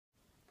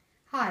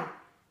Hi,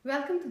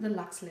 welcome to the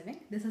Lux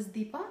Living. This is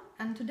Deepa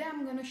and today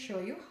I'm going to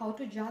show you how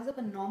to jazz up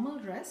a normal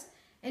dress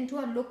into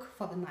a look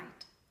for the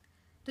night.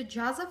 To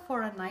jazz up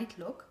for a night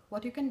look,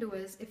 what you can do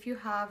is if you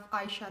have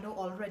eyeshadow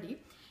already,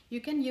 you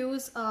can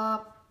use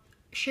a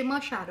shimmer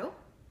shadow,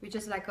 which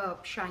is like a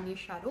shiny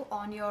shadow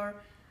on your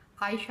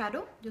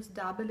eyeshadow. Just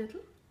dab a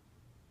little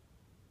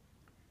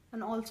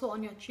and also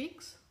on your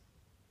cheeks.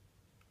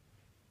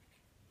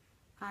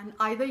 And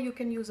either you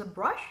can use a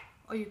brush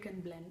or you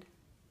can blend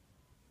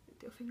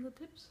with your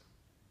fingertips.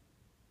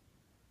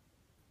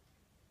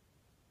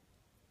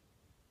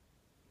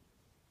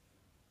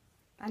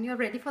 And you're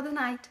ready for the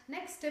night.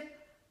 Next tip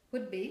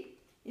would be,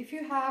 if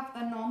you have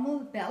a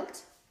normal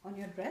belt on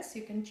your dress,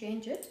 you can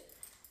change it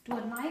to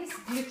a nice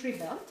glittery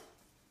belt.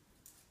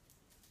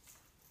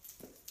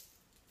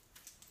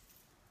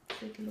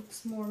 So it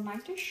looks more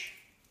nightish.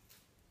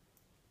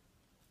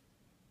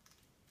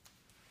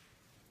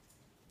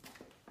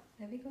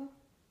 There we go.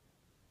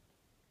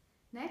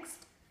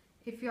 Next,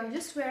 if you're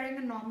just wearing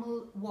a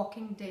normal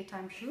walking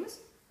daytime shoes,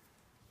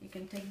 you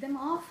can take them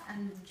off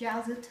and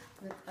jazz it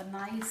with a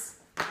nice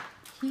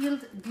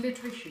heeled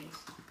glittery shoes.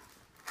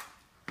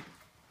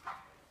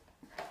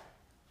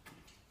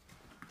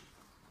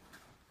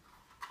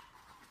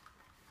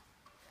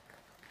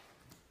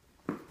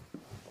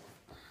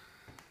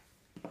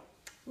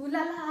 Ooh la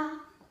la!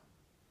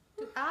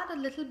 To add a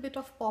little bit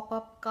of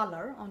pop-up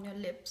color on your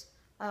lips,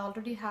 I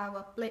already have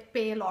a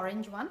pale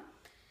orange one,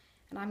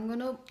 and I'm going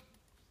to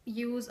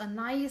use a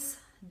nice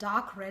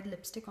dark red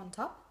lipstick on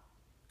top.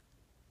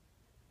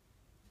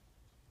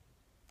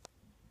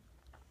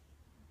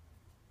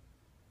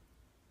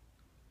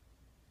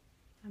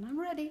 And I'm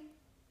ready.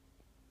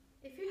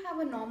 If you have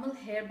a normal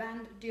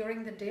hairband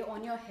during the day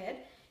on your head,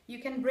 you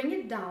can bring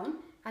it down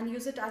and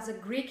use it as a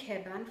Greek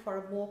hairband for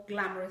a more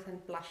glamorous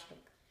and plush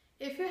look.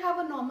 If you have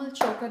a normal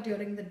choker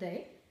during the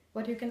day,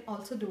 what you can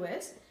also do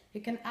is,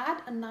 you can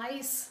add a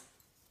nice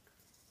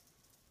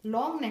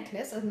long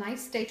necklace, a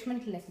nice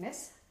statement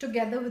necklace,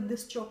 together with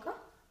this choker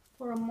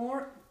for a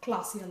more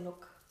classier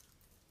look.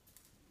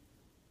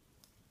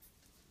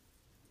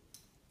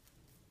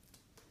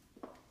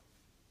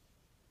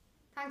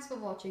 Thanks for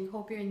watching.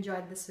 Hope you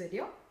enjoyed this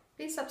video.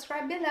 Please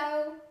subscribe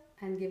below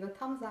and give a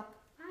thumbs up.